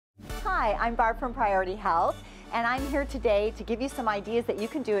Hi, I'm Barb from Priority Health, and I'm here today to give you some ideas that you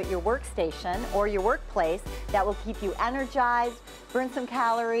can do at your workstation or your workplace that will keep you energized, burn some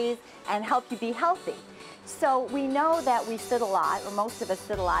calories, and help you be healthy. So we know that we sit a lot, or most of us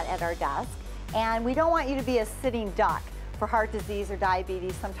sit a lot at our desk, and we don't want you to be a sitting duck for heart disease or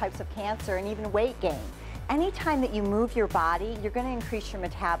diabetes, some types of cancer, and even weight gain. Anytime that you move your body, you're going to increase your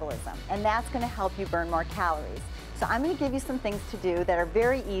metabolism, and that's going to help you burn more calories. So I'm going to give you some things to do that are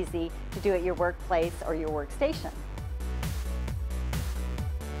very easy to do at your workplace or your workstation.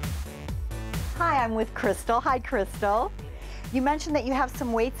 Hi, I'm with Crystal. Hi, Crystal. You mentioned that you have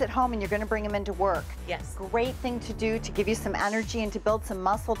some weights at home and you're going to bring them into work. Yes. Great thing to do to give you some energy and to build some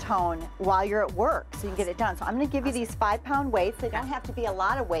muscle tone while you're at work so you can get it done. So I'm going to give you these 5-pound weights. They don't have to be a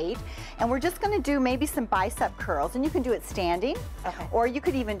lot of weight. And we're just going to do maybe some bicep curls. And you can do it standing, or you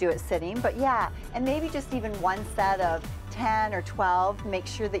could even do it sitting. But yeah, and maybe just even one set of 10 or 12. Make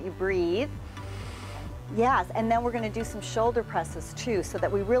sure that you breathe. Yes, and then we're going to do some shoulder presses too, so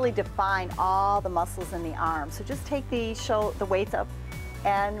that we really define all the muscles in the arm. So just take the weights up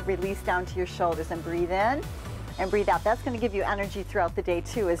and release down to your shoulders and breathe in and breathe out. That's going to give you energy throughout the day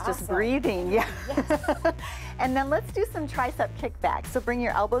too, is just breathing. Yeah. Yes. And then let's do some tricep kickbacks. So bring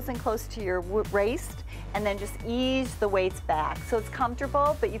your elbows in close to your waist and then just ease the weights back. So it's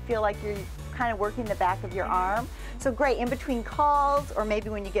comfortable, but you feel like you're kind of working the back of your arm. So great, in between calls, or maybe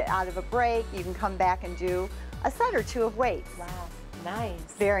when you get out of a break, you can come back and do a set or two of weights. Wow, nice.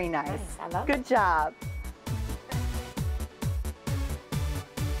 Very nice. I love it. Good job.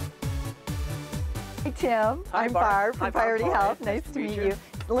 Hey Tim, Hi, I'm Barb from Hi, Priority Barb. Health. Nice to meet you.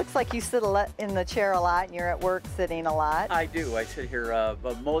 It looks like you sit in the chair a lot and you're at work sitting a lot. I do. I sit here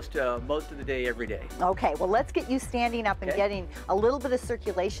most of the day, every day. Okay, well let's get you standing up and getting a little bit of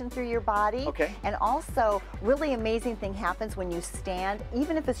circulation through your body. Okay. And also, really amazing thing happens when you stand,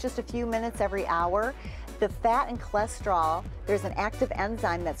 even if it's just a few minutes every hour. The fat and cholesterol, there's an active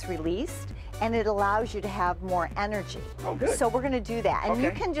enzyme that's released, and it allows you to have more energy. Oh, good. So we're going to do that. And you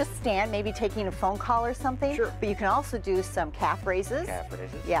can just stand, maybe taking a phone call or something. Sure. But you can also do some calf raises. Calf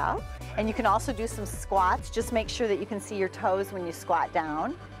raises. Yeah. And you can also do some squats. Just make sure that you can see your toes when you squat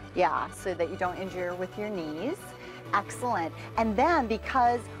down. Yeah, so that you don't injure with your knees. Excellent. And then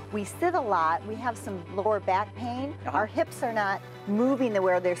because we sit a lot, we have some lower back pain. Our hips are not moving the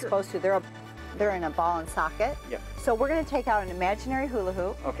way they're supposed to. They're in a ball and socket. Yep. So we're going to take out an imaginary hula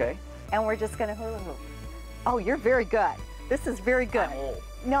hoop. Okay. And we're just going to hula hoop. Oh, you're very good. This is very good. I'm old.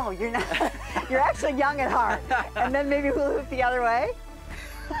 No, you're not. You're actually young at heart. And then maybe hula hoop the other way.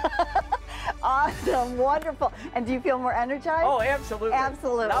 Awesome, wonderful. And do you feel more energized? Oh, absolutely.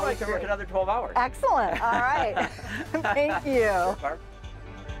 Absolutely. Now I can work another 12 hours. Excellent. All right. Thank you. Barb.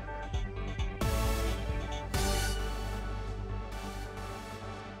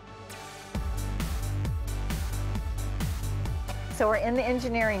 So we're in the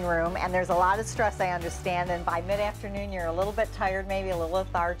engineering room, and there's a lot of stress, I understand, and by mid-afternoon you're a little bit tired, maybe a little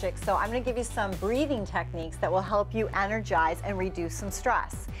lethargic. So I'm going to give you some breathing techniques that will help you energize and reduce some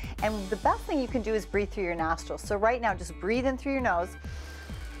stress. And the best thing you can do is breathe through your nostrils. So right now, just breathe in through your nose.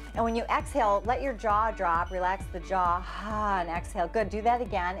 And when you exhale, let your jaw drop, relax the jaw, and exhale. Good, do that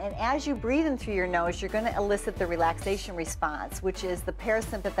again. And as you breathe in through your nose, you're going to elicit the relaxation response, which is the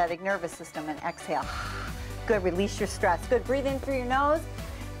parasympathetic nervous system, and exhale. Good, release your stress. Good, breathe in through your nose,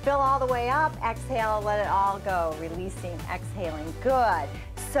 fill all the way up, exhale, let it all go, releasing, exhaling. Good.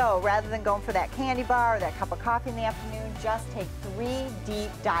 So rather than going for that candy bar or that cup of coffee in the afternoon, just take 3 deep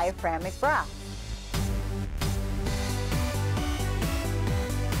diaphragmatic breaths.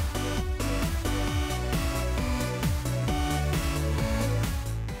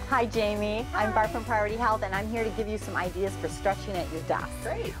 Hi, Jamie. Hi. I'm Barb from Priority Health, and I'm here to give you some ideas for stretching at your desk.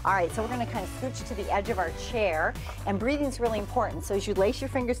 Great. All right, so we're going to kind of scooch to the edge of our chair, and breathing is really important. So as you lace your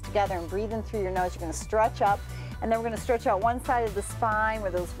fingers together and breathe in through your nose, you're going to stretch up, and then we're going to stretch out one side of the spine where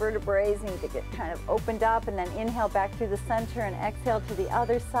those vertebrae need to get kind of opened up, and then inhale back through the center and exhale to the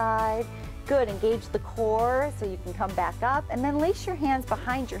other side. Good, engage the core so you can come back up, and then lace your hands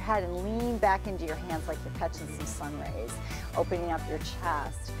behind your head and lean back into your hands like you're catching some sun rays, opening up your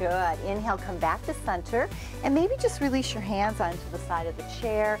chest. Good, inhale, come back to center, and maybe just release your hands onto the side of the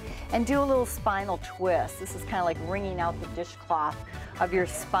chair and do a little spinal twist. This is kind of like wringing out the dishcloth of your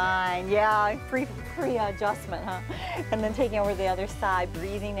spine. Yeah, free adjustment, huh? And then taking over the other side,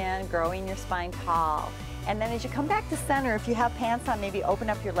 breathing in, growing your spine tall. And then as you come back to center, if you have pants on, maybe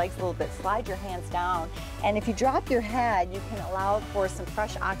open up your legs a little bit, slide your hands down. And if you drop your head, you can allow for some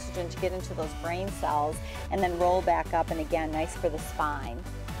fresh oxygen to get into those brain cells, and then roll back up, and again, nice for the spine.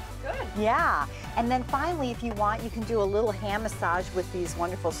 Good. Yeah, and then finally, if you want, you can do a little hand massage with these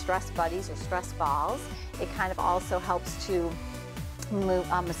wonderful stress buddies or stress balls. It kind of also helps to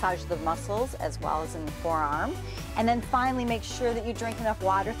massage the muscles as well as in the forearm. And then finally, make sure that you drink enough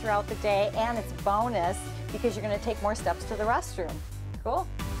water throughout the day, and it's bonus because you're going to take more steps to the restroom. Cool.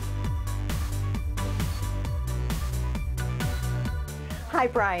 Hi,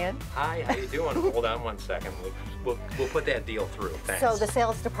 Brian. Hi, how you doing? Hold on one second. We'll put that deal through. Thanks. So the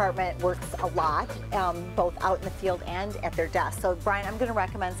sales department works a lot, both out in the field and at their desk. So Brian, I'm going to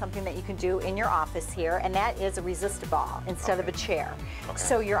recommend something that you can do in your office here, and that is a resist-a-ball instead of a chair. Okay.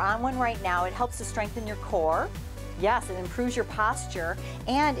 So you're on one right now. It helps to strengthen your core. Yes, it improves your posture.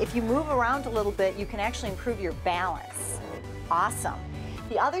 And if you move around a little bit, you can actually improve your balance. Awesome.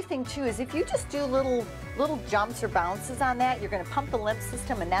 The other thing too is if you just do little jumps or bounces on that, you're going to pump the lymph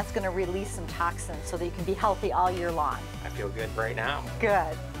system, and that's going to release some toxins so that you can be healthy all year long. I feel good right now.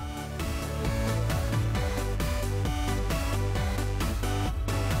 Good.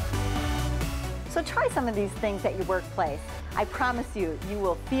 So try some of these things at your workplace. I promise you, you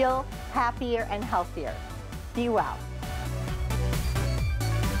will feel happier and healthier. Be well.